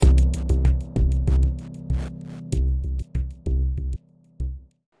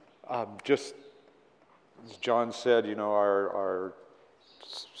Just as John said, our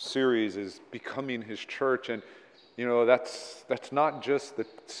series is Becoming His Church, and that's not just the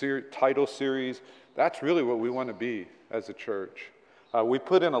title series. That's really what we want to be as a church. We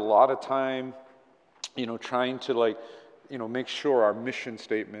put in a lot of time, trying to make sure our mission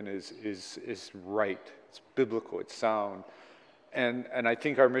statement is right. It's biblical. It's sound, and I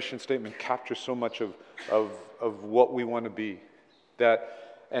think our mission statement captures so much of what we want to be, that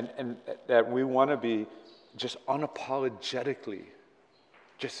we want to be just unapologetically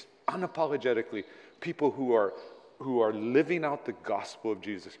people who are living out the gospel of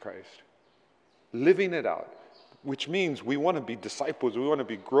Jesus Christ, living it out, which means we want to be disciples, we want to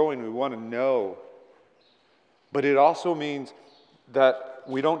be growing, we want to know. But it also means that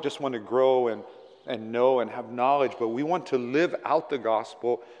we don't just want to grow and know and have knowledge, but we want to live out the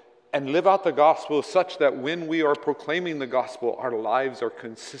gospel, and live out the gospel such that when we are proclaiming the gospel, our lives are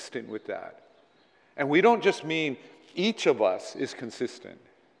consistent with that. And we don't just mean each of us is consistent,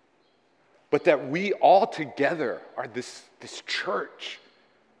 but that we all together are this church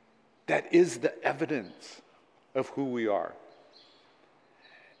that is the evidence of who we are.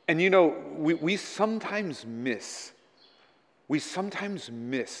 And we sometimes miss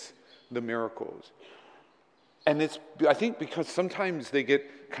the miracles. And it's, I think, because sometimes they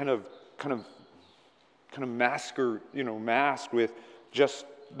get kind of masked with just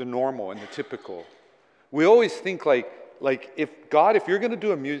the normal and the typical. We always think like if you're going to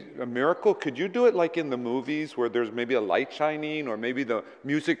do a miracle, could you do it like in the movies where there's maybe a light shining, or maybe the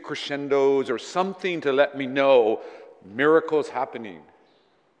music crescendos or something to let me know miracles happening?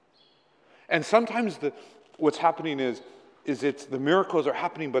 And sometimes what's happening is it's the miracles are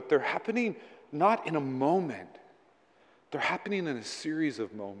happening, but they're happening not in a moment. They're happening in a series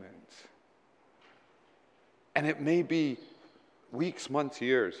of moments. And it may be weeks, months,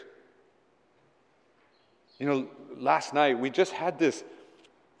 years. Last night we just had this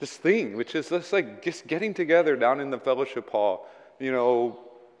thing, which is just getting together down in the fellowship hall.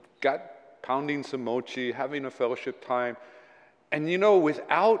 Got pounding some mochi, having a fellowship time. And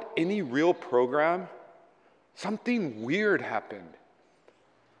without any real program, something weird happened.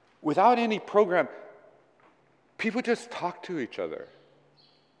 Without any program, people just talked to each other.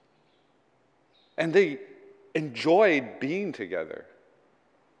 And they enjoyed being together.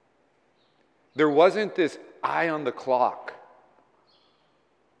 There wasn't this eye on the clock.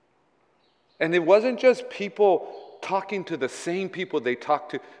 And it wasn't just people talking to the same people they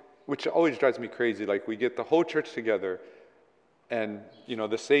talked to, which always drives me crazy. Like, we get the whole church together, and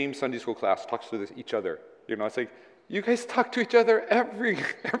the same Sunday school class talks to each other. It's like, you guys talk to each other every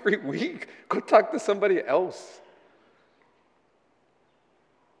week. Go talk to somebody else.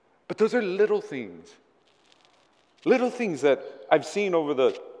 But those are little things that I've seen over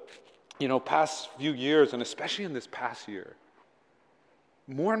the past few years, and especially in this past year.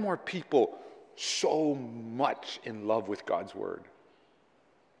 More and more people so much in love with God's word,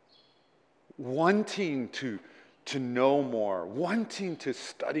 wanting to know more, wanting to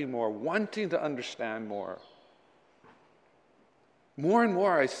study more, wanting to understand more. More and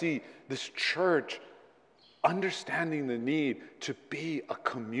more I see this church understanding the need to be a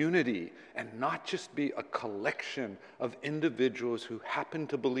community and not just be a collection of individuals who happen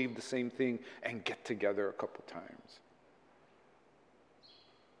to believe the same thing and get together a couple times.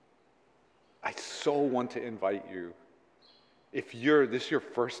 I so want to invite you, if this is your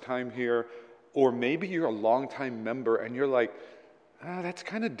first time here, or maybe you're a long-time member and you're like, that's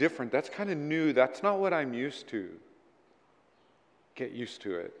kind of different, that's kind of new, that's not what I'm used to. Get used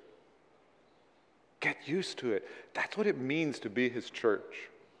to it. Get used to it. That's what it means to be His church.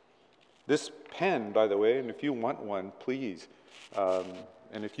 This pen, by the way, and if you want one, please.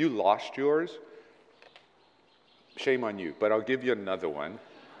 And if you lost yours, shame on you, but I'll give you another one.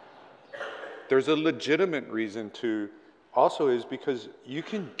 There's a legitimate reason to, also is because you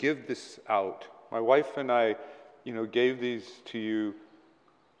can give this out. My wife and I, gave these to you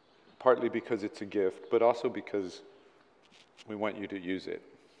partly because it's a gift, but also because we want you to use it.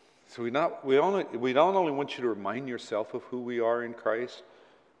 So we don't only want you to remind yourself of who we are in Christ,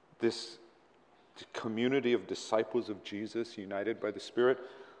 this community of disciples of Jesus united by the Spirit,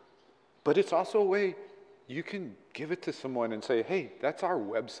 but it's also a way you can give it to someone and say, hey, that's our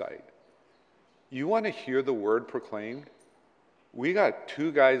website. You want to hear the word proclaimed? We got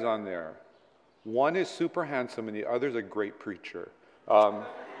 2 guys on there. One is super handsome and the other's a great preacher.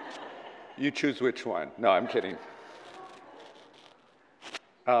 You choose which one. No, I'm kidding.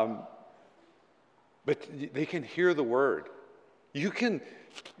 But they can hear the word. You can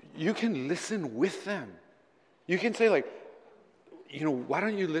listen with them. You can say why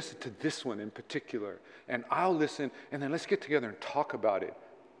don't you listen to this one in particular? And I'll listen, and then let's get together and talk about it.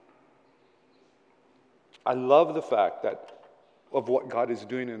 I love the fact of what God is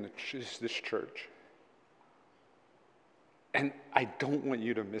doing in this church. And I don't want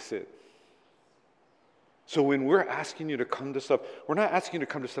you to miss it. So when we're asking you to come to stuff, we're not asking you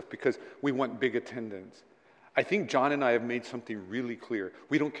to come to stuff because we want big attendance. I think John and I have made something really clear.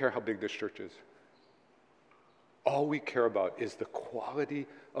 We don't care how big this church is. All we care about is the quality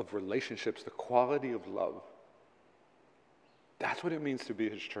of relationships, the quality of love. That's what it means to be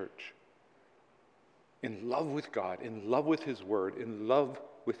His church. In love with God, in love with His Word, in love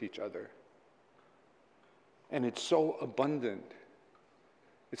with each other. And it's so abundant.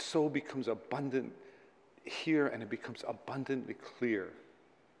 It so becomes abundant here, and it becomes abundantly clear.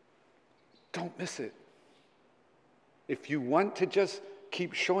 Don't miss it. If you want to just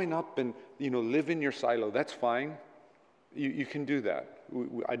keep showing up and live in your silo, that's fine. You can do that.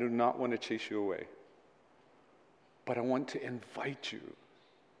 I do not want to chase you away. But I want to invite you,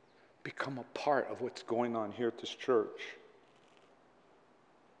 become a part of what's going on here at this church.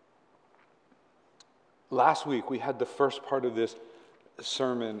 Last week we had the first part of this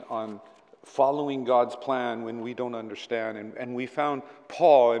sermon on following God's plan when we don't understand. And we found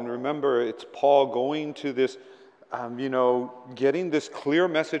Paul, and remember, it's Paul going to this, getting this clear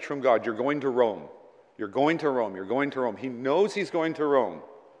message from God. You're going to Rome. You're going to Rome. You're going to Rome. He knows he's going to Rome.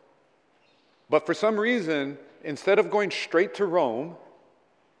 But for some reason, instead of going straight to Rome,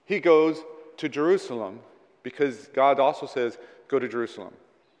 he goes to Jerusalem, because God also says, go to Jerusalem.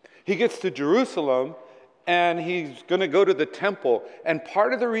 He gets to Jerusalem, and he's going to go to the temple. And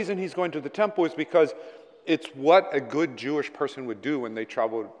part of the reason he's going to the temple is because it's what a good Jewish person would do when they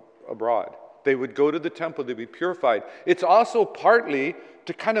traveled abroad. They would go to the temple to be purified. It's also partly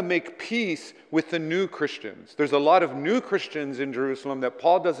to kind of make peace with the new Christians. There's a lot of new Christians in Jerusalem that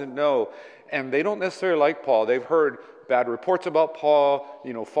Paul doesn't know, and they don't necessarily like Paul. They've heard bad reports about Paul,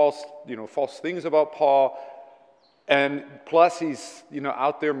 false things about Paul, and plus he's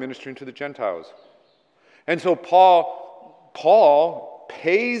out there ministering to the Gentiles. And so Paul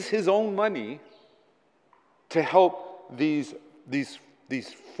pays his own money to help these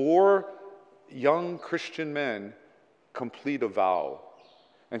 4 young Christian men complete a vow.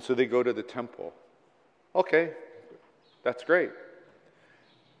 And so they go to the temple. Okay, that's great.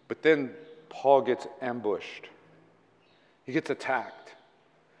 But then Paul gets ambushed. He gets attacked.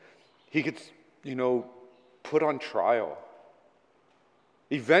 He gets, put on trial.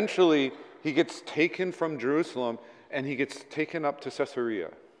 Eventually, he gets taken from Jerusalem and he gets taken up to Caesarea.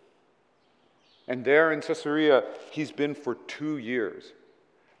 And there in Caesarea, he's been for 2 years.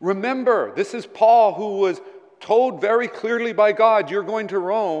 Remember, this is Paul who was told very clearly by God, you're going to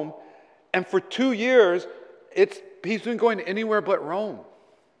Rome. And for 2 years, he's been going anywhere but Rome.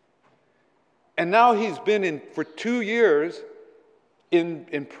 And now he's been for 2 years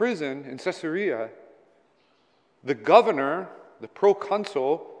in prison in Caesarea. The governor, the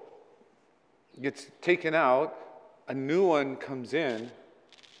proconsul, gets taken out. A new one comes in.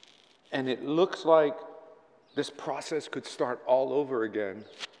 And it looks like this process could start all over again,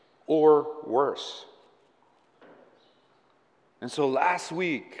 or worse. And so last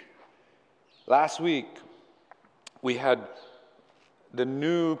week, we had the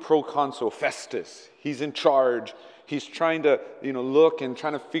new proconsul, Festus. He's in charge. He's trying to, look and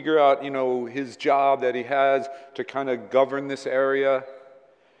trying to figure out, his job that he has to kind of govern this area.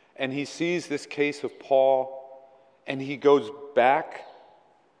 And he sees this case of Paul, and he goes back,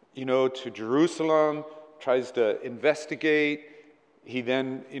 to Jerusalem, tries to investigate. He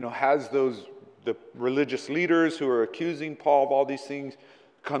then, has the religious leaders who are accusing Paul of all these things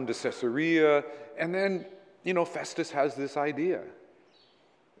come to Caesarea. And then, Festus has this idea.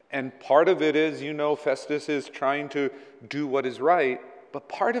 And part of it is, Festus is trying to do what is right. But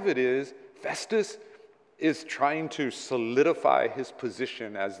part of it is, Festus is trying to solidify his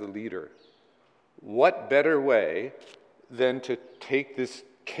position as the leader. What better way than to take this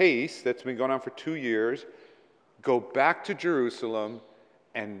case that's been going on for 2 years, go back to Jerusalem,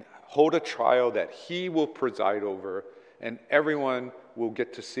 and hold a trial that he will preside over, and everyone will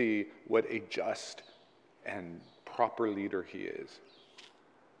get to see what a just and proper leader he is.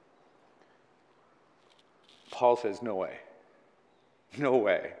 Paul says, no way. No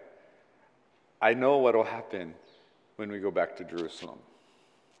way. I know what will happen when we go back to Jerusalem.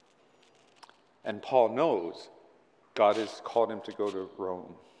 And Paul knows God has called him to go to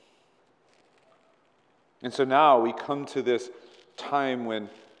Rome. And so now we come to this time when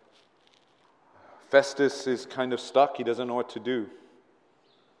Festus is kind of stuck. He doesn't know what to do.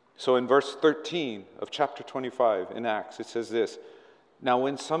 So in verse 13 of chapter 25 in Acts, it says this: Now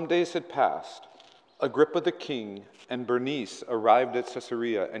when some days had passed, Agrippa the king and Bernice arrived at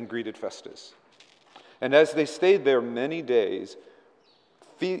Caesarea and greeted Festus. And as they stayed there many days,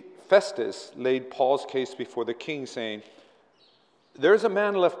 Festus laid Paul's case before the king, saying, "There is a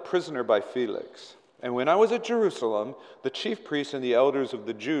man left prisoner by Felix. And when I was at Jerusalem, the chief priests and the elders of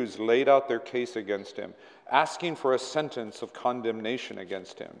the Jews laid out their case against him, asking for a sentence of condemnation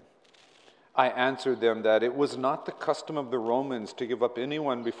against him. I answered them that it was not the custom of the Romans to give up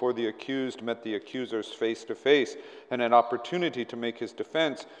anyone before the accused met the accusers face to face and an opportunity to make his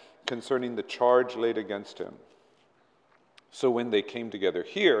defense concerning the charge laid against him. So when they came together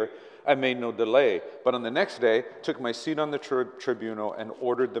here, I made no delay, but on the next day took my seat on the tribunal and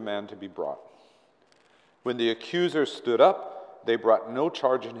ordered the man to be brought. When the accusers stood up, they brought no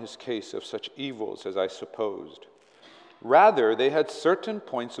charge in his case of such evils as I supposed. Rather, they had certain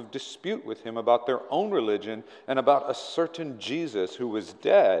points of dispute with him about their own religion and about a certain Jesus who was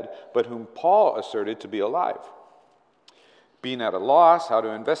dead, but whom Paul asserted to be alive. Being at a loss how to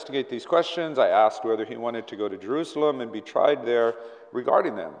investigate these questions, I asked whether he wanted to go to Jerusalem and be tried there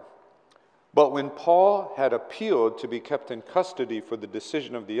regarding them. But when Paul had appealed to be kept in custody for the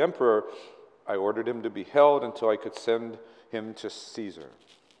decision of the emperor, I ordered him to be held until I could send him to Caesar."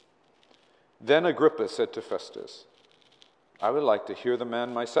 Then Agrippa said to Festus, "I would like to hear the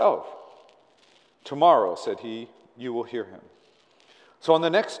man myself." "Tomorrow," said he, "you will hear him." So on the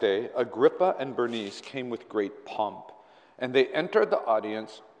next day, Agrippa and Bernice came with great pomp, and they entered the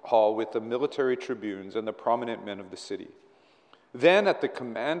audience hall with the military tribunes and the prominent men of the city. Then, at the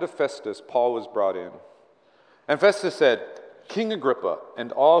command of Festus, Paul was brought in. And Festus said, "King Agrippa,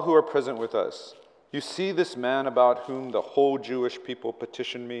 and all who are present with us, you see this man about whom the whole Jewish people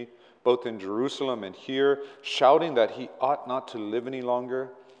petitioned me, both in Jerusalem and here, shouting that he ought not to live any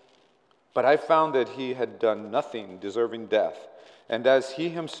longer. But I found that he had done nothing deserving death, and as he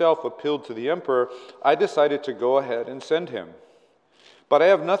himself appealed to the emperor, I decided to go ahead and send him. But I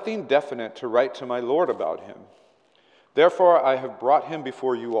have nothing definite to write to my lord about him. Therefore I have brought him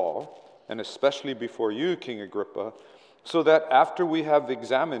before you all, and especially before you, King Agrippa, so that after we have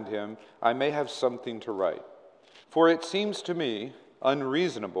examined him, I may have something to write. For it seems to me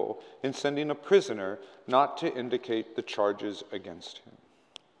unreasonable in sending a prisoner not to indicate the charges against him."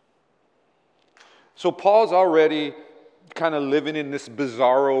 So Paul's already kind of living in this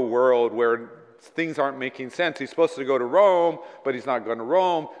bizarro world where things aren't making sense. He's supposed to go to Rome, but he's not going to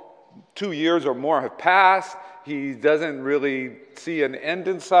Rome. 2 years or more have passed. He doesn't really see an end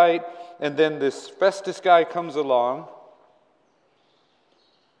in sight. And then this Festus guy comes along,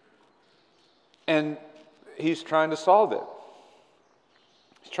 and he's trying to solve it.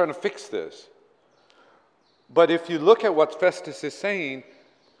 He's trying to fix this. But if you look at what Festus is saying,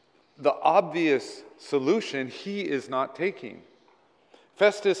 the obvious solution he is not taking.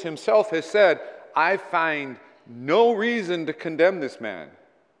 Festus himself has said, "I find no reason to condemn this man."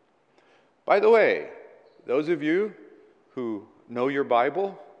 By the way, those of you who know your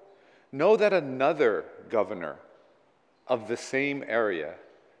Bible know that another governor of the same area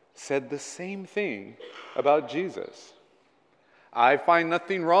said the same thing about Jesus. "I find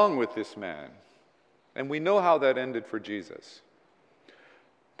nothing wrong with this man." And we know how that ended for Jesus.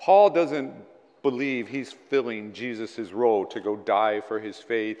 Paul doesn't believe he's filling Jesus' role to go die for his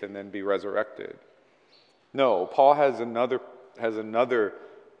faith and then be resurrected. No, Paul has another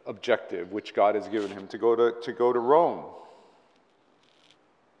objective which God has given him, to go to Rome.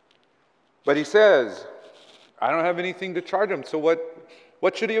 But he says, "I don't have anything to charge him, so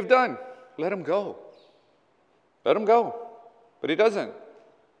what should he have done? Let him go. Let him go." But he doesn't.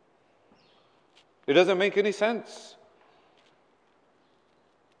 It doesn't make any sense.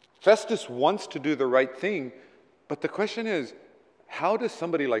 Festus wants to do the right thing, but the question is, how does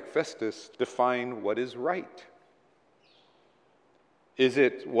somebody like Festus define what is right? Is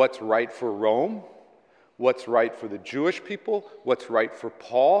it what's right for Rome? What's right for the Jewish people? What's right for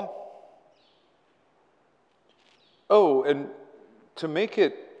Paul? Oh, and to make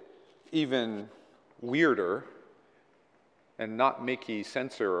it even weirder and not Mickey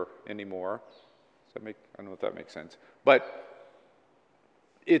censor anymore, I don't know if that makes sense, but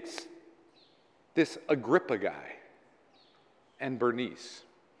it's this Agrippa guy and Bernice.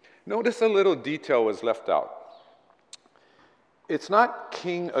 Notice a little detail was left out. It's not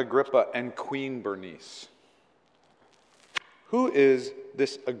King Agrippa and Queen Bernice. Who is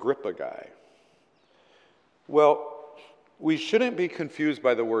this Agrippa guy? Well, we shouldn't be confused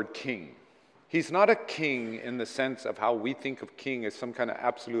by the word king. He's not a king in the sense of how we think of king as some kind of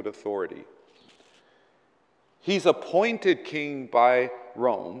absolute authority. He's appointed king by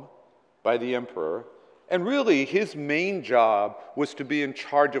Rome, by the emperor, And really, his main job was to be in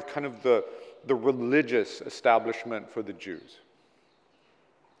charge of kind of the religious establishment for the Jews.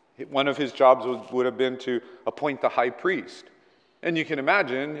 One of his jobs would have been to appoint the high priest. And you can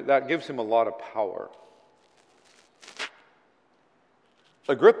imagine that gives him a lot of power.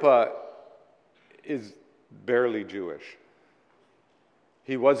 Agrippa is barely Jewish.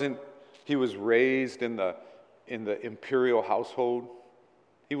 He was raised in the imperial household.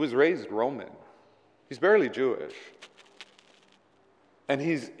 He was raised Roman. He's barely Jewish. And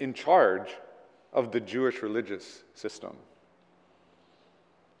he's in charge of the Jewish religious system.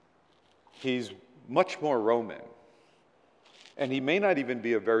 He's much more Roman. And he may not even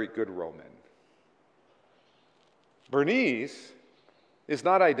be a very good Roman. Bernice is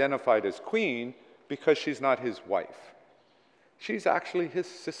not identified as queen because she's not his wife. She's actually his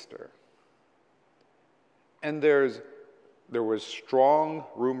sister. And there was strong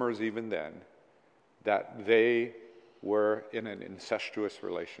rumors even then that they were in an incestuous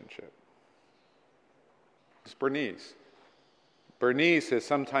relationship. It's Bernice. Bernice is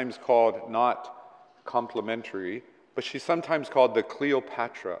sometimes called not complimentary, but she's sometimes called the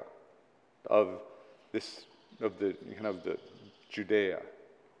Cleopatra of the Judea.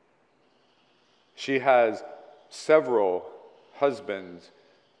 She has several husbands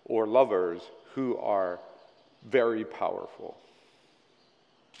or lovers who are very powerful.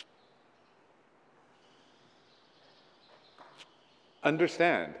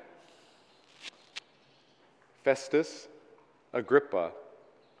 Understand, Festus, Agrippa,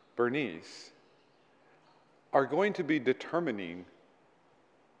 Bernice are going to be determining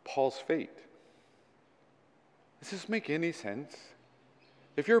Paul's fate. Does this make any sense?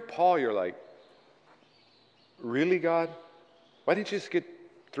 If you're Paul, you're like, really, God? Why didn't you just get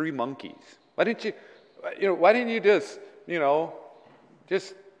 3 monkeys? Why didn't you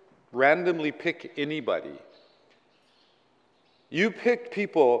just randomly pick anybody? You picked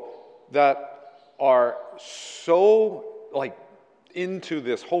people that are so into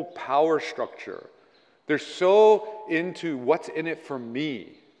this whole power structure. They're so into what's in it for me.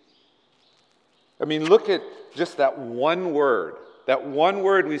 I mean, look at just that one word. That one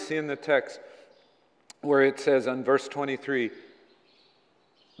word we see in the text where it says on verse 23,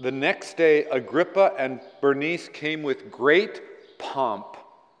 the next day Agrippa and Bernice came with great pomp.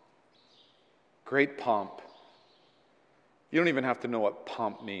 Great pomp. You don't even have to know what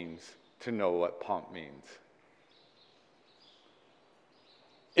pomp means to know what pomp means.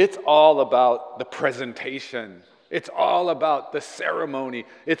 It's all about the presentation. It's all about the ceremony.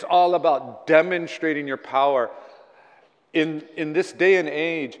 It's all about demonstrating your power. In this day and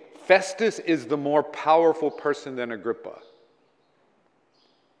age, Festus is the more powerful person than Agrippa.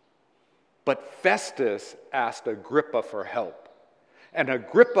 But Festus asked Agrippa for help. And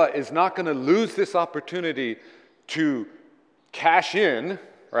Agrippa is not going to lose this opportunity to cash in,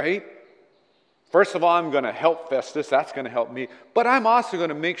 right? First of all, I'm going to help Festus. That's going to help me. But I'm also going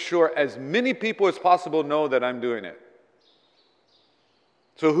to make sure as many people as possible know that I'm doing it.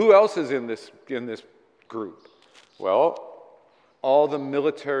 So who else is in this group? Well, all the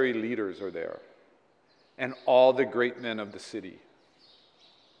military leaders are there. And all the great men of the city.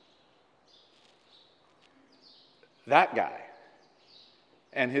 That guy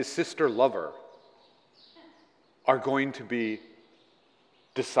and his sister lover are going to be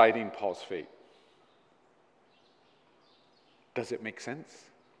deciding Paul's fate. Does it make sense?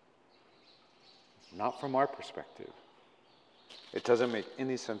 Not from our perspective. It doesn't make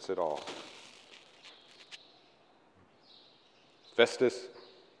any sense at all. Festus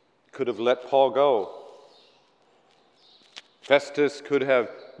could have let Paul go. Festus could have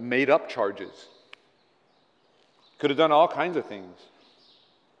made up charges. Could have done all kinds of things.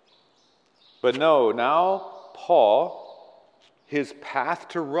 But no, now Paul, his path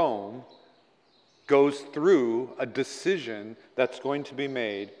to Rome goes through a decision that's going to be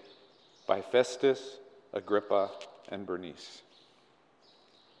made by Festus, Agrippa, and Bernice.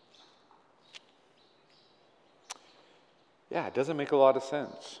 Yeah, it doesn't make a lot of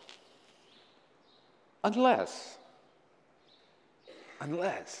sense. Unless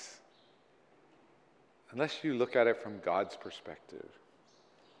you look at it from God's perspective.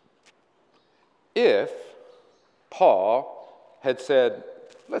 If Paul had said,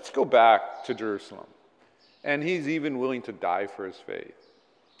 let's go back to Jerusalem, and he's even willing to die for his faith.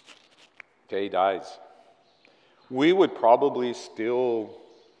 Okay, he dies. We would probably still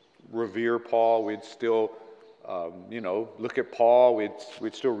revere Paul. We'd still, look at Paul.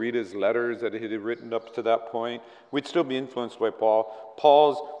 We'd still read his letters that he had written up to that point. We'd still be influenced by Paul.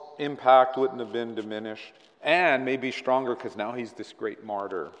 Paul's impact wouldn't have been diminished, and maybe stronger because now he's this great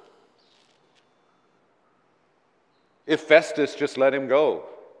martyr. If Festus just let him go,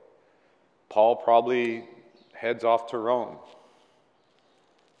 Paul probably heads off to Rome.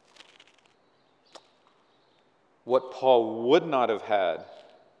 What Paul would not have had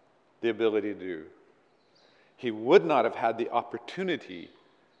the ability to do, he would not have had the opportunity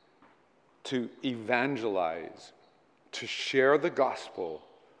to evangelize, to share the gospel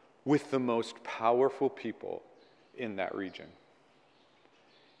with the most powerful people in that region.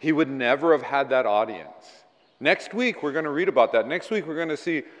 He would never have had that audience. Next week, we're going to read about that. Next week, we're going to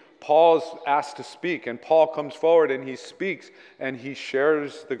see Paul's asked to speak, and Paul comes forward and he speaks and he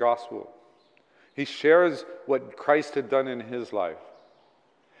shares the gospel. He shares what Christ had done in his life.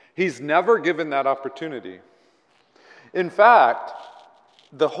 He's never given that opportunity. In fact,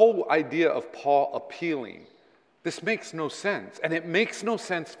 the whole idea of Paul appealing, this makes no sense. And it makes no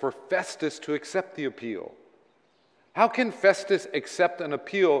sense for Festus to accept the appeal. How can Festus accept an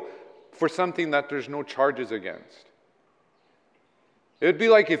appeal for something that there's no charges against? It would be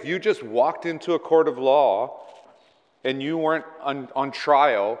like if you just walked into a court of law and you weren't on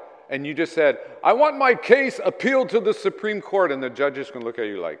trial and you just said, I want my case appealed to the Supreme Court, and the judge is going to look at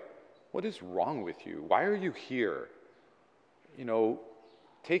you like, what is wrong with you? Why are you here?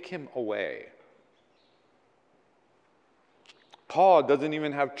 Take him away. Paul doesn't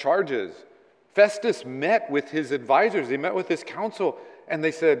even have charges. Festus met with his advisors. He met with his counsel, and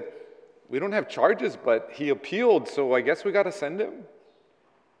they said, we don't have charges, but he appealed, so I guess we got to send him.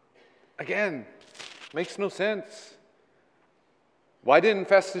 Again, makes no sense. Why didn't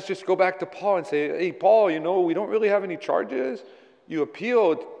Festus just go back to Paul and say, hey, Paul, we don't really have any charges. You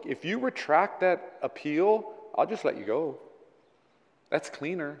appealed. If you retract that appeal, I'll just let you go. That's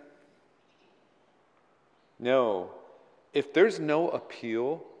cleaner. No. If there's no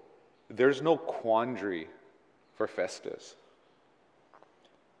appeal, there's no quandary for Festus.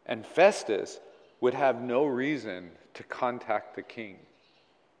 And Festus would have no reason to contact the king.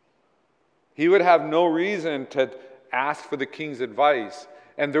 He would have no reason to ask for the king's advice,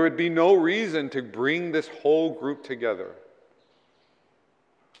 and there would be no reason to bring this whole group together.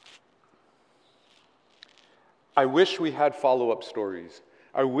 I wish we had follow-up stories.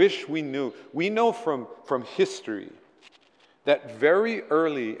 I wish we knew. We know from history that very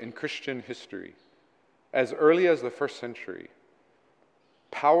early in Christian history, as early as the 1st century,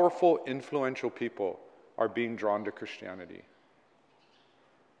 powerful, influential people are being drawn to Christianity.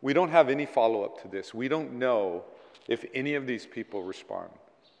 We don't have any follow-up to this. We don't know if any of these people respond.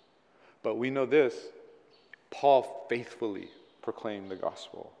 But we know this: Paul faithfully proclaimed the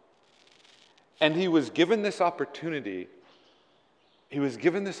gospel. And he was given this opportunity. He was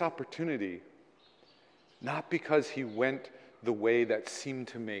given this opportunity not because he went the way that seemed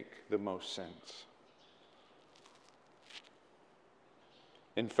to make the most sense.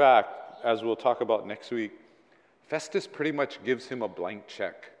 In fact, as we'll talk about next week, Festus pretty much gives him a blank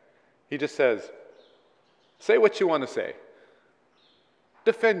check. He just says, say what you want to say.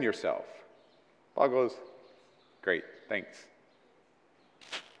 Defend yourself. Paul goes, great, thanks.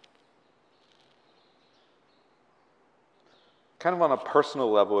 Kind of on a personal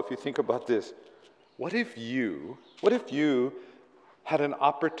level, if you think about this, what if you had an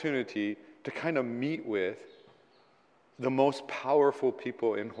opportunity to kind of meet with the most powerful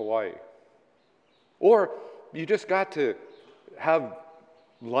people in Hawaii? Or you just got to have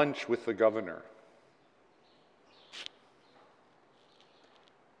lunch with the governor.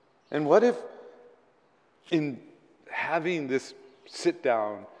 And what if in having this sit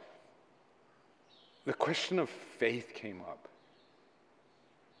down, the question of faith came up?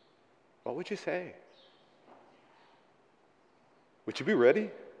 What would you say? Would you be ready?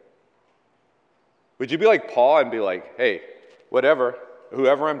 Would you be like Paul and be like, hey, whatever,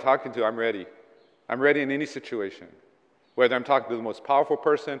 whoever I'm talking to, I'm ready. I'm ready in any situation. Whether I'm talking to the most powerful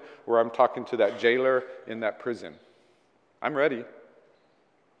person or I'm talking to that jailer in that prison. I'm ready.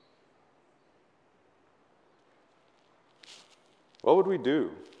 What would we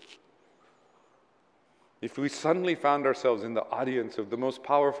do if we suddenly found ourselves in the audience of the most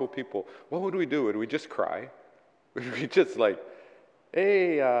powerful people? What would we do? Would we just cry? Would we just like,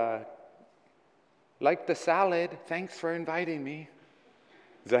 hey, like the salad, thanks for inviting me?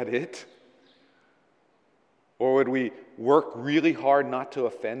 Is that it? Or would we work really hard not to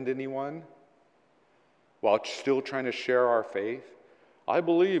offend anyone while still trying to share our faith? I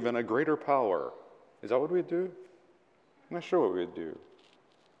believe in a greater power. Is that what we'd do? I'm not sure what we'd do.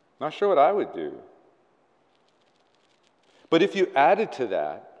 Not sure what I would do. But if you added to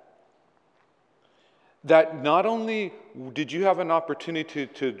that not only did you have an opportunity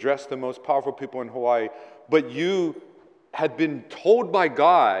to address the most powerful people in Hawaii, but you had been told by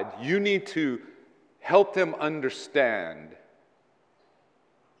God, you need to help them understand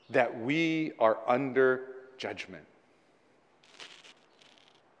that we are under judgment.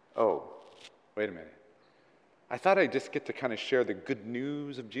 Oh, wait a minute. I thought I'd just get to kind of share the good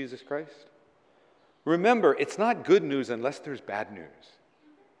news of Jesus Christ. Remember, it's not good news unless there's bad news.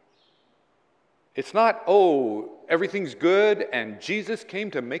 It's not, oh, everything's good and Jesus came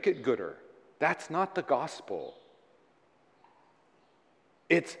to make it gooder. That's not the gospel.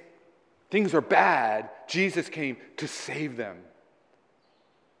 It's things are bad. Jesus came to save them,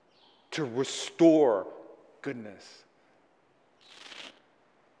 to restore goodness.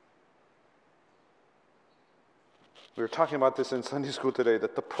 We were talking about this in Sunday school today,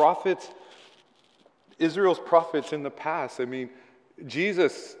 that the prophets, Israel's prophets in the past,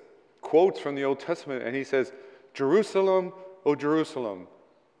 Jesus quotes from the Old Testament and he says, Jerusalem, O Jerusalem,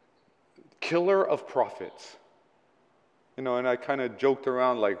 killer of prophets. And I kind of joked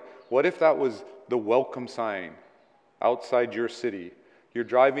around like, what if that was the welcome sign outside your city? You're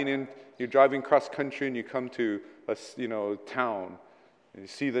driving cross country and you come to a town and you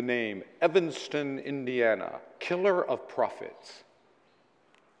see the name Evanston, Indiana, killer of prophets.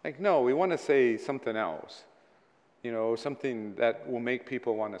 Like, no, we want to say something else. Something that will make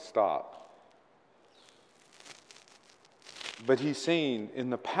people want to stop. But he's saying in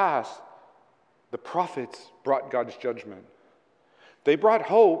the past, the prophets brought God's judgment. They brought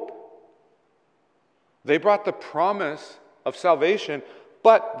hope. They brought the promise of salvation,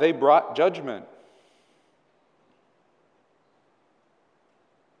 but they brought judgment.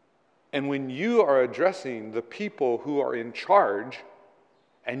 And when you are addressing the people who are in charge,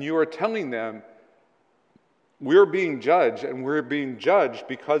 and you are telling them, we're being judged, and we're being judged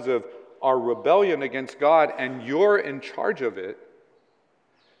because of our rebellion against God, and you're in charge of it,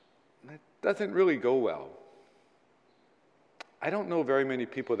 that doesn't really go well. I don't know very many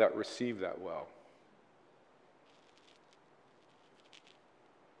people that receive that well.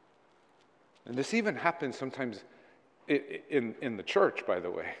 And this even happens sometimes in the church, by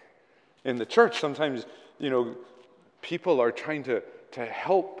the way. In the church, sometimes, people are trying to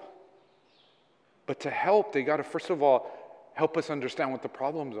help. But to help, they got to, first of all, help us understand what the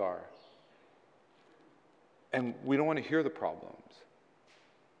problems are. And we don't want to hear the problems.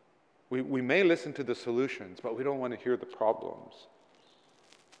 We may listen to the solutions, but we don't want to hear the problems.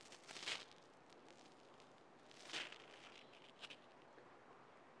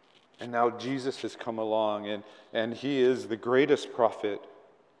 And now Jesus has come along, and he is the greatest prophet.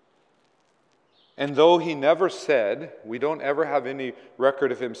 And though he never said, we don't ever have any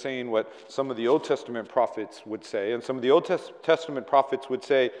record of him saying what some of the Old Testament prophets would say. And some of the Old Testament prophets would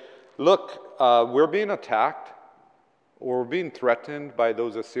say, look, we're being attacked or we're being threatened by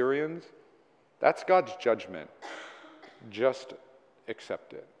those Assyrians. That's God's judgment. Just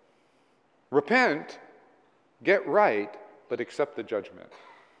accept it. Repent, get right, but accept the judgment.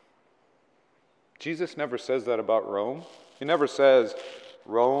 Jesus never says that about Rome. He never says,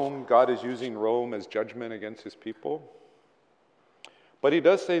 Rome, God is using Rome as judgment against his people. But he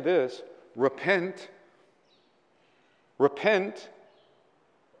does say this, repent,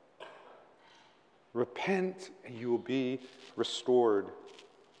 and you will be restored.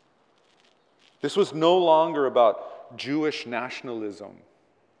 This was no longer about Jewish nationalism.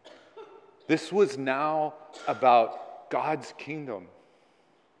 This was now about God's kingdom.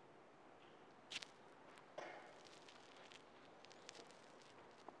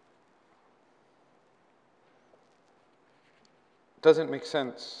 Doesn't make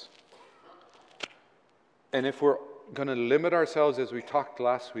sense. And if we're going to limit ourselves, as we talked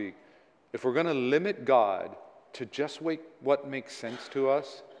last week, if we're going to limit God to just what makes sense to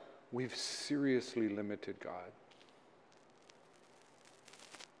us, we've seriously limited God.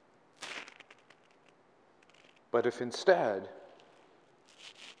 But if instead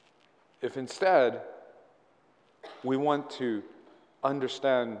we want to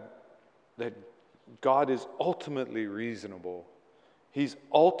understand that God is ultimately reasonable, He's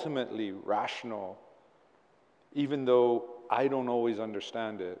ultimately rational, even though I don't always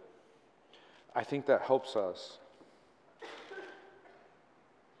understand it, I think that helps us.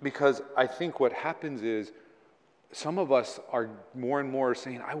 Because I think what happens is some of us are more and more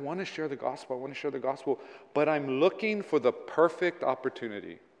saying, I want to share the gospel, but I'm looking for the perfect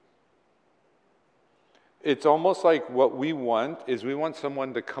opportunity. It's almost like what we want is we want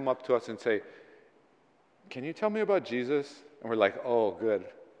someone to come up to us and say, can you tell me about Jesus? And we're like, oh, good.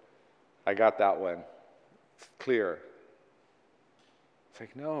 I got that one. It's clear. It's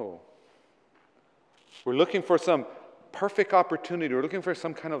like, no. We're looking for some perfect opportunity. We're looking for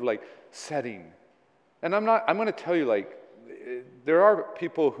some kind of setting. And I'm going to tell you, there are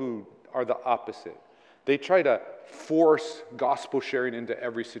people who are the opposite. They try to force gospel sharing into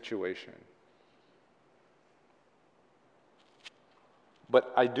every situation.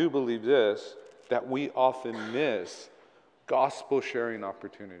 But I do believe this, that we often miss gospel sharing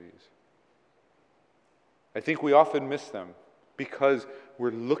opportunities. I think we often miss them because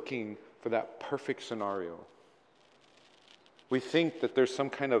we're looking for that perfect scenario. We think that there's some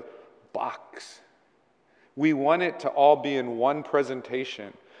kind of box. We want it to all be in one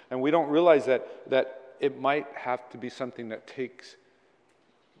presentation, and we don't realize that it might have to be something that takes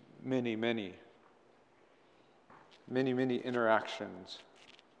many interactions.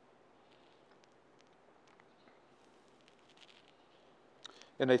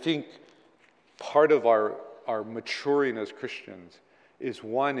 And I think part of our maturing as Christians is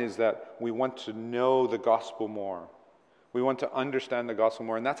that we want to know the gospel more. We want to understand the gospel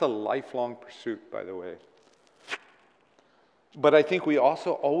more, and that's a lifelong pursuit, by the way. But I think we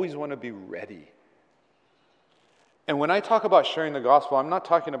also always want to be ready. And when I talk about sharing the gospel, I'm not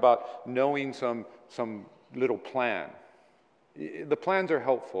talking about knowing some little plan. The plans are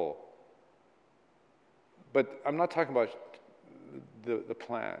helpful, but I'm not talking about the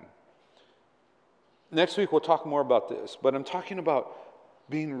plan. Next week we'll talk more about this, but I'm talking about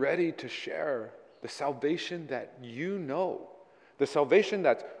being ready to share the salvation that you know, the salvation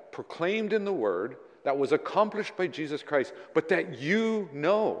that's proclaimed in the Word, that was accomplished by Jesus Christ, but that you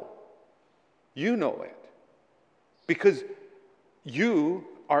know it, because you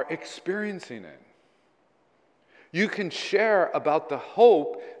are experiencing it. You can share about the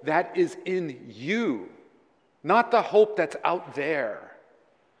hope that is in you, not the hope that's out there,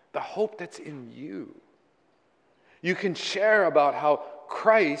 the hope that's in you. You can share about how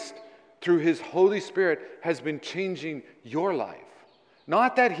Christ, through His Holy Spirit, has been changing your life.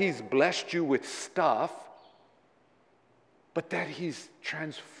 Not that He's blessed you with stuff, but that He's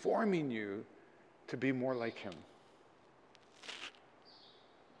transforming you to be more like Him.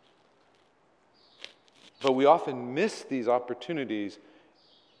 But we often miss these opportunities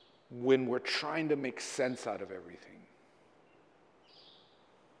when we're trying to make sense out of everything.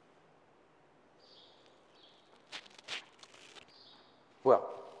 Well,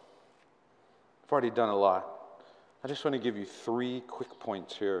 I've already done a lot. I just want to give you 3 quick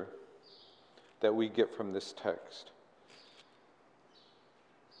points here that we get from this text.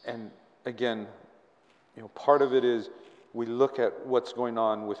 And again, part of it is we look at what's going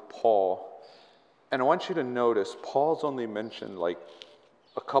on with Paul. And I want you to notice, Paul's only mentioned like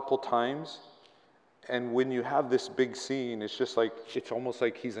a couple times. And when you have this big scene, it's almost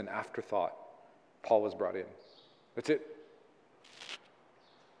like he's an afterthought. Paul was brought in. That's it.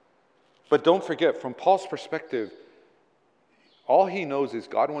 But don't forget, from Paul's perspective, all he knows is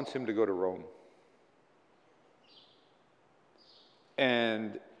God wants him to go to Rome.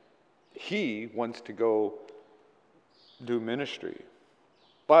 And he wants to go do ministry.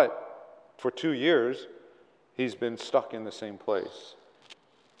 But for 2 years, he's been stuck in the same place.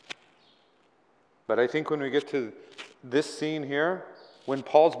 But I think when we get to this scene here, when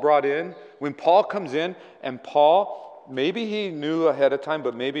Paul's brought in, when Paul comes in, and Paul, maybe he knew ahead of time,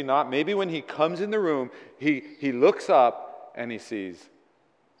 but maybe not. Maybe when he comes in the room, he looks up and he sees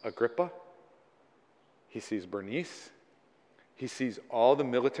Agrippa. He sees Bernice. He sees all the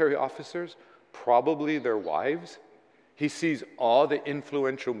military officers, probably their wives. He sees all the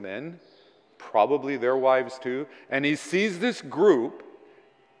influential men, probably their wives too. And he sees this group,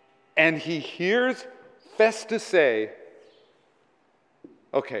 and he hears Festus say,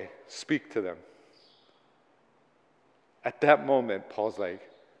 "Okay, speak to them." At that moment, Paul's like,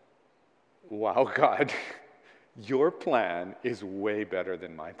 "Wow, God, your plan is way better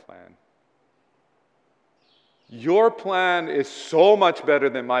than my plan. Your plan is so much better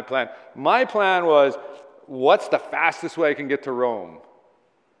than my plan. My plan was, what's the fastest way I can get to Rome?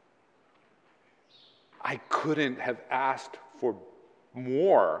 I couldn't have asked for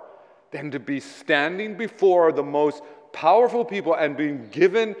more than to be standing before the most powerful people and being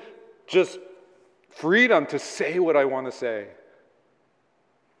given just freedom to say what I want to say."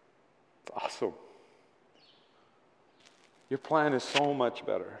 It's awesome. Your plan is so much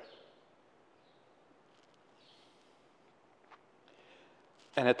better.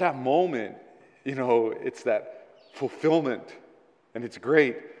 And at that moment, it's that fulfillment, and it's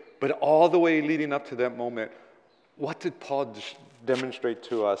great. But all the way leading up to that moment, what did Paul demonstrate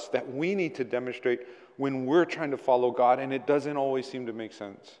to us that we need to demonstrate when we're trying to follow God and it doesn't always seem to make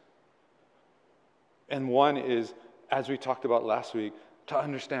sense? And one is, as we talked about last week, to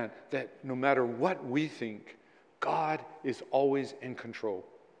understand that no matter what we think, God is always in control.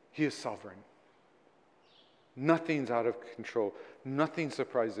 He is sovereign. Nothing's out of control. Nothing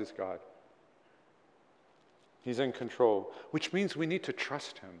surprises God. He's in control, which means we need to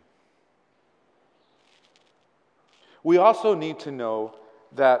trust him. We also need to know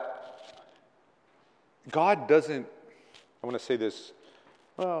that God doesn't, I want to say this,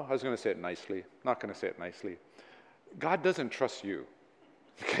 well, I was going to say it nicely. Not going to say it nicely. God doesn't trust you,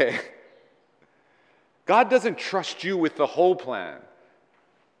 okay? God doesn't trust you with the whole plan.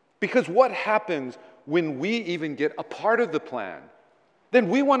 Because what happens when we even get a part of the plan? Then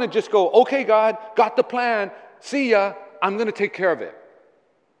we want to just go, okay, God, got the plan. See ya. I'm going to take care of it.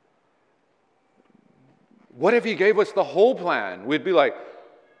 What if he gave us the whole plan? We'd be like,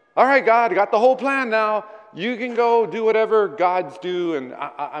 all right, God, I got the whole plan now. You can go do whatever gods do, and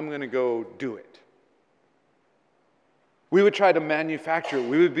I'm going to go do it. We would try to manufacture it.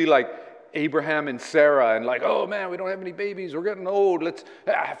 We would be like Abraham and Sarah and like, oh man, we don't have any babies. We're getting old. Let's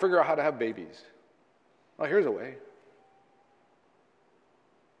figure out how to have babies. Well, here's a way.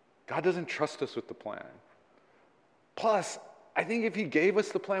 God doesn't trust us with the plan. Plus, I think if he gave us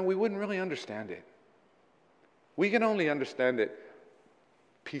the plan, we wouldn't really understand it. We can only understand it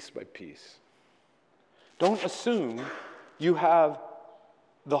piece by piece. Don't assume you have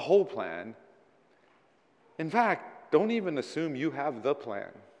the whole plan. In fact, don't even assume you have the plan.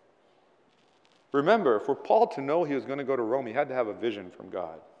 Remember, for Paul to know he was going to go to Rome, he had to have a vision from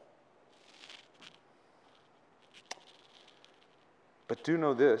God. But do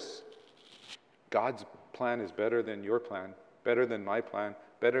know this, God's plan is better than your plan, better than my plan,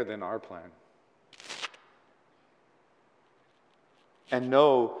 better than our plan. And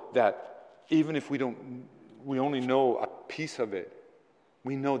know that even if we only know a piece of it,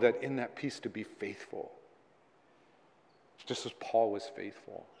 we know that in that piece to be faithful. Just as Paul was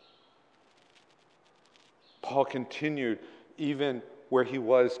faithful. Paul continued even where he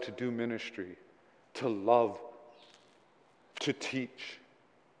was to do ministry, to love, to teach.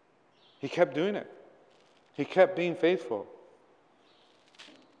 He kept doing it. He kept being faithful.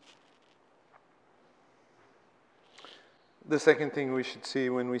 The second thing we should see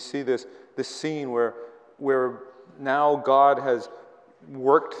when we see this scene where now God has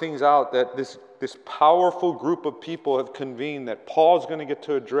worked things out, that this powerful group of people have convened that Paul's going to get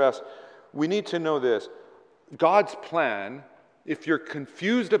to address, we need to know this. God's plan, if you're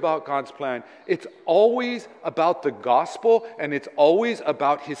confused about God's plan, it's always about the gospel and it's always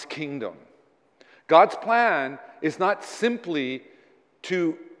about his kingdom. God's plan is not simply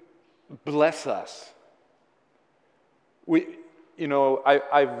to bless us.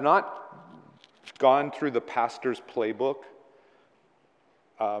 I've not gone through the pastor's playbook.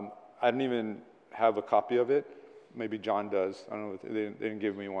 I didn't even have a copy of it. Maybe John does. I don't know. They didn't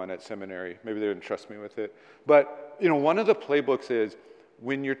give me one at seminary. Maybe they didn't trust me with it. But, one of the playbooks is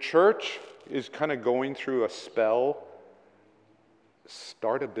when your church is kind of going through a spell,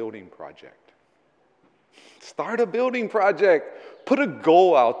 start a building project. Start a building project. Put a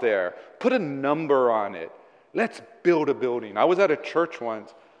goal out there. Put a number on it. Let's build a building. I was at a church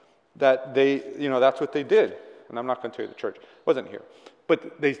once that that's what they did. And I'm not going to tell you the church. It wasn't here.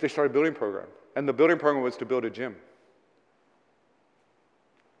 But they started a building program. And the building program was to build a gym.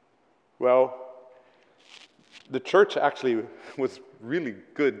 Well, the church actually was really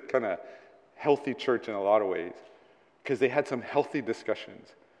good, kind of healthy church in a lot of ways. Because they had some healthy discussions.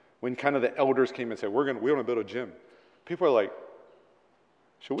 When kind of the elders came and said, we want to build a gym. People are like,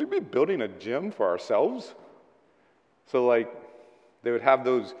 should we be building a gym for ourselves? So they would have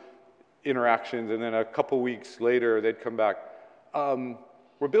those interactions, and then a couple weeks later, they'd come back.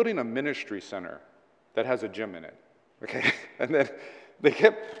 We're building a ministry center that has a gym in it. Okay? And then they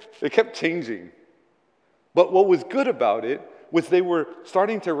kept changing. But what was good about it was they were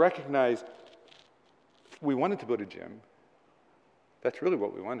starting to recognize we wanted to build a gym. That's really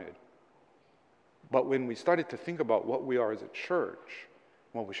what we wanted. But when we started to think about what we are as a church,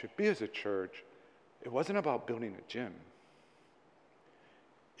 what we should be as a church, it wasn't about building a gym.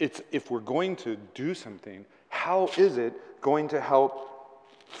 It's if we're going to do something, how is it going to help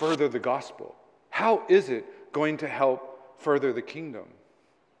further the gospel? How is it going to help further the kingdom?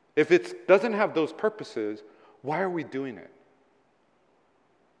 If it doesn't have those purposes, why are we doing it?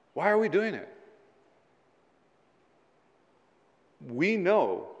 Why are we doing it? We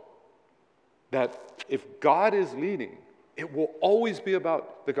know that if God is leading, it will always be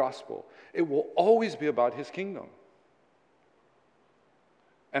about the gospel. It will always be about his kingdom.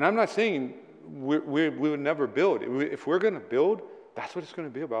 And I'm not saying we would never build. If we're going to build, that's what it's going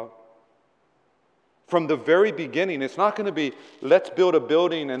to be about. From the very beginning, it's not going to be, let's build a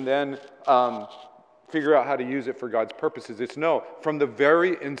building and then figure out how to use it for God's purposes. It's no, from the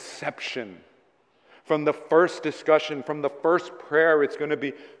very inception, from the first discussion, from the first prayer, it's going to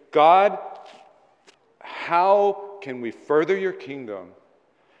be, God, how can we further your kingdom?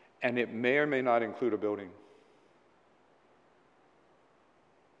 And it may or may not include a building.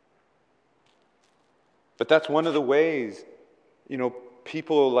 But that's one of the ways,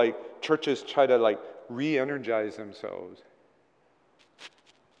 people like churches try to re-energize themselves.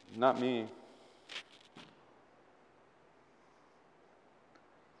 Not me.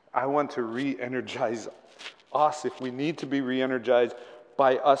 I want to re-energize us if we need to be re-energized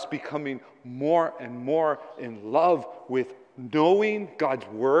by us becoming more and more in love with knowing God's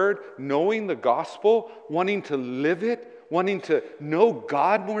word, knowing the gospel, wanting to live it, wanting to know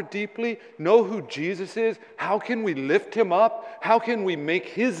God more deeply, know who Jesus is. How can we lift him up? How can we make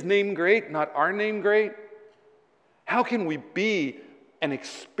his name great, not our name great? How can we be and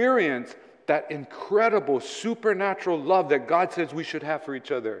experience that incredible supernatural love that God says we should have for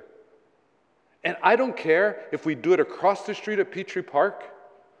each other? And I don't care if we do it across the street at Petrie Park,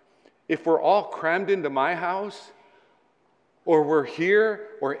 if we're all crammed into my house, or we're here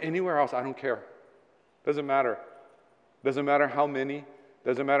or anywhere else. I don't care. Doesn't matter. Doesn't matter how many.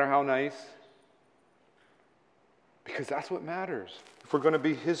 Doesn't matter how nice. Because that's what matters. If we're going to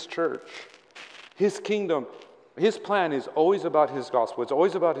be his church, his kingdom, his plan is always about his gospel. It's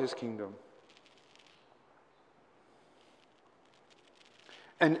always about his kingdom.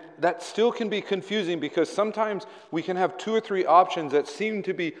 And that still can be confusing because sometimes we can have 2 or 3 options that seem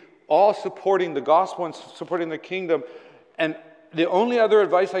to be all supporting the gospel and supporting the kingdom. And the only other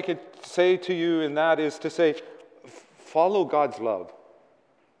advice I could say to you in that is to say, follow God's love.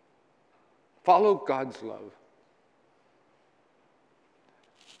 Follow God's love.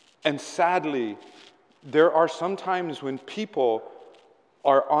 And sadly, there are some times when people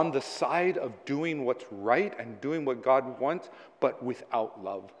are on the side of doing what's right and doing what God wants, but without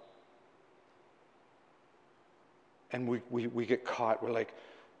love. And we get caught. We're like,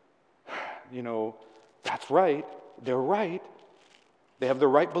 that's right. They're right. They have the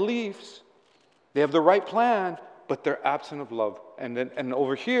right beliefs. They have the right plan, but they're absent of love. And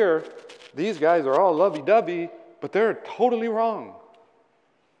over here, these guys are all lovey-dovey, but they're totally wrong.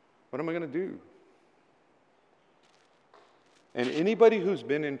 What am I going to do? And anybody who's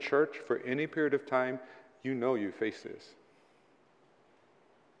been in church for any period of time, you face this.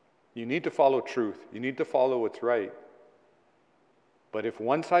 You need to follow truth. You need to follow what's right. But if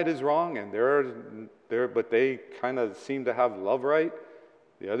one side is wrong and but they kind of seem to have love right,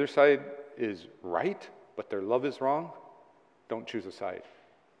 the other side is right, but their love is wrong, don't choose a side.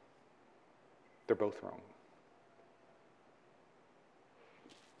 They're both wrong.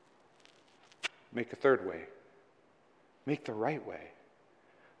 Make a third way. Make the right way.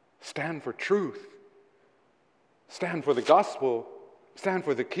 Stand for truth. Stand for the gospel. Stand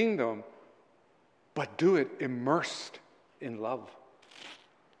for the kingdom. But do it immersed in love.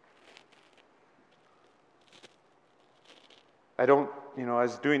 I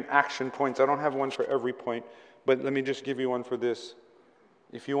was doing action points. I don't have one for every point, but let me just give you one for this.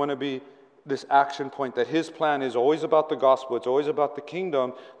 If you want to be this action point, that his plan is always about the gospel, it's always about the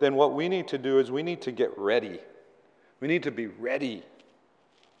kingdom, then what we need to do is we need to get ready. We need to be ready.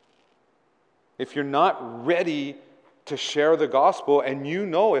 If you're not ready to share the gospel, and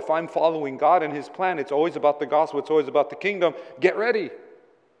if I'm following God and his plan, it's always about the gospel, it's always about the kingdom, get ready.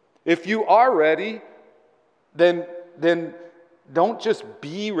 If you are ready, then don't just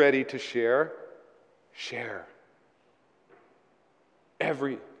be ready to share. Share.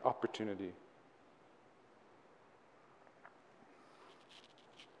 Every opportunity.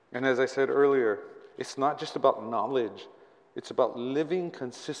 And as I said earlier, it's not just about knowledge. It's about living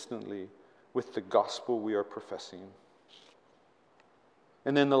consistently with the gospel we are professing.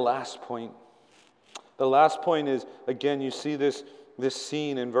 And then the last point. The last point is, again, you see this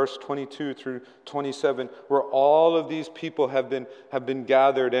scene in verse 22 through 27 where all of these people have been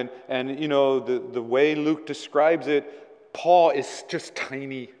gathered. And the way Luke describes it, Paul is just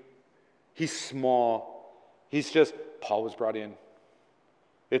tiny. He's small. Paul was brought in.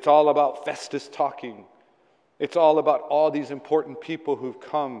 It's all about Festus talking. It's all about all these important people who've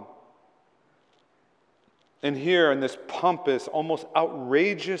come. And here in this pompous, almost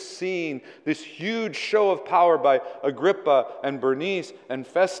outrageous scene, this huge show of power by Agrippa and Bernice and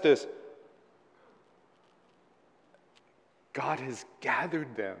Festus, God has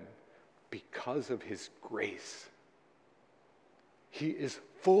gathered them because of his grace. He is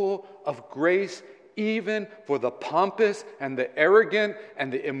full of grace even for the pompous and the arrogant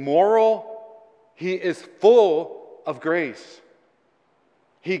and the immoral. He is full of grace.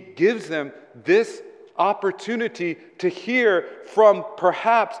 He gives them this opportunity to hear from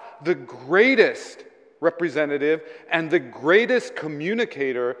perhaps the greatest representative and the greatest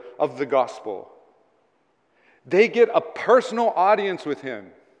communicator of the gospel. They get a personal audience with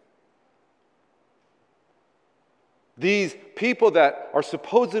him. These people that are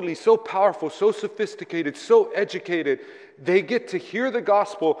supposedly so powerful, so sophisticated, so educated, they get to hear the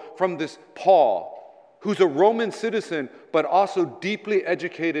gospel from this Paul, who's a Roman citizen, but also deeply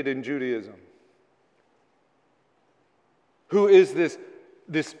educated in Judaism, who is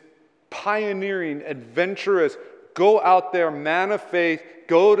this pioneering, adventurous, go out there, man of faith,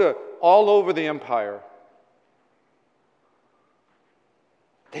 go to all over the empire.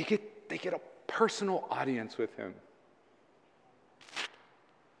 They get a personal audience with him.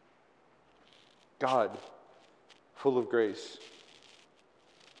 God, full of grace.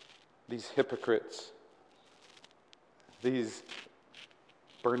 These hypocrites, these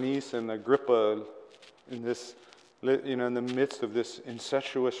Bernice and Agrippa, in this, in the midst of this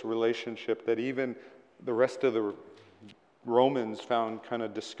incestuous relationship that even the rest of the Romans found kind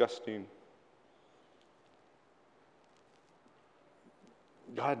of disgusting.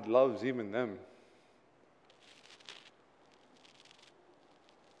 God loves even them.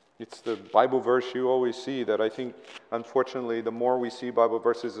 It's the Bible verse you always see that I think, unfortunately, the more we see Bible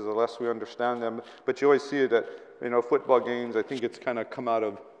verses, the less we understand them. But you always see it at, football games. I think it's kind of come out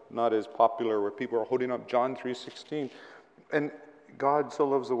of not as popular, where people are holding up John 3:16. And God so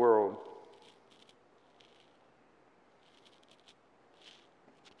loves the world.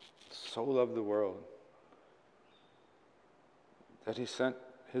 So loved the world that he sent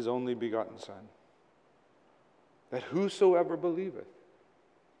his only begotten Son, that whosoever believeth.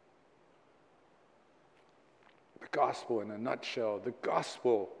 The gospel in a nutshell, the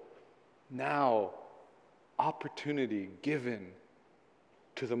gospel now, opportunity given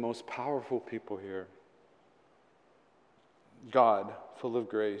to the most powerful people here. God, full of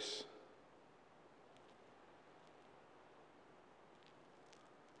grace.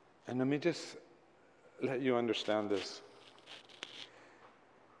 And let me just let you understand this.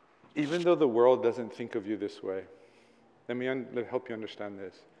 Even though the world doesn't think of you this way, let me help you understand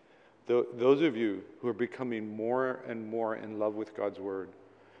this. Those of you who are becoming more and more in love with God's Word,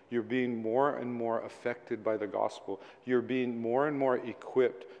 you're being more and more affected by the gospel. You're being more and more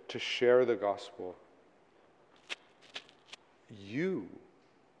equipped to share the gospel. You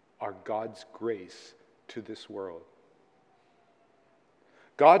are God's grace to this world.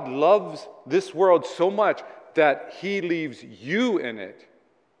 God loves this world so much that he leaves you in it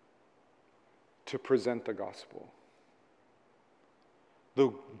to present the gospel.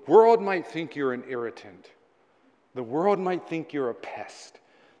 The world might think you're an irritant. The world might think you're a pest.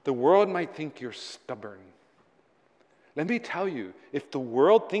 The world might think you're stubborn. Let me tell you, if the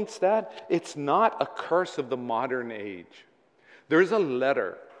world thinks that, it's not a curse of the modern age. There's a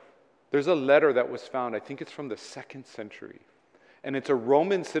letter that was found, I think it's from the 2nd century. And it's a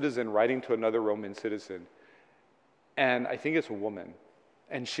Roman citizen writing to another Roman citizen. And I think it's a woman.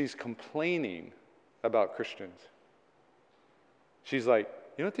 And she's complaining about Christians. She's like,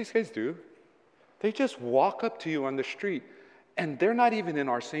 you know what these guys do? They just walk up to you on the street, and they're not even in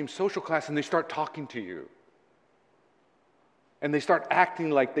our same social class, and they start talking to you. And they start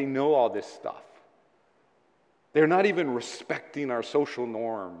acting like they know all this stuff. They're not even respecting our social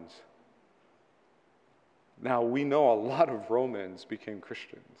norms. Now, we know a lot of Romans became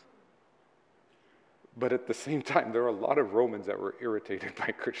Christians. But at the same time, there are a lot of Romans that were irritated by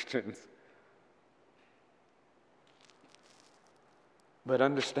Christians. But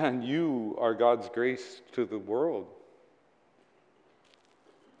understand, you are God's grace to the world.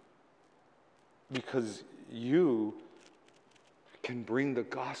 Because you can bring the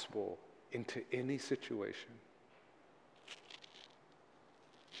gospel into any situation.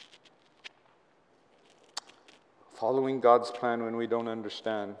 Following God's plan when we don't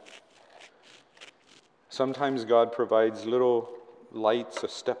understand. Sometimes God provides little lights or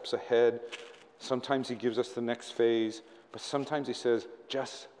steps ahead. Sometimes he gives us the next phase. But sometimes he says,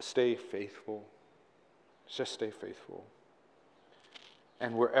 just stay faithful. Just stay faithful.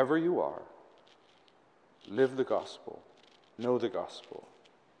 And wherever you are, live the gospel, know the gospel,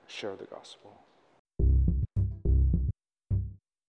 share the gospel.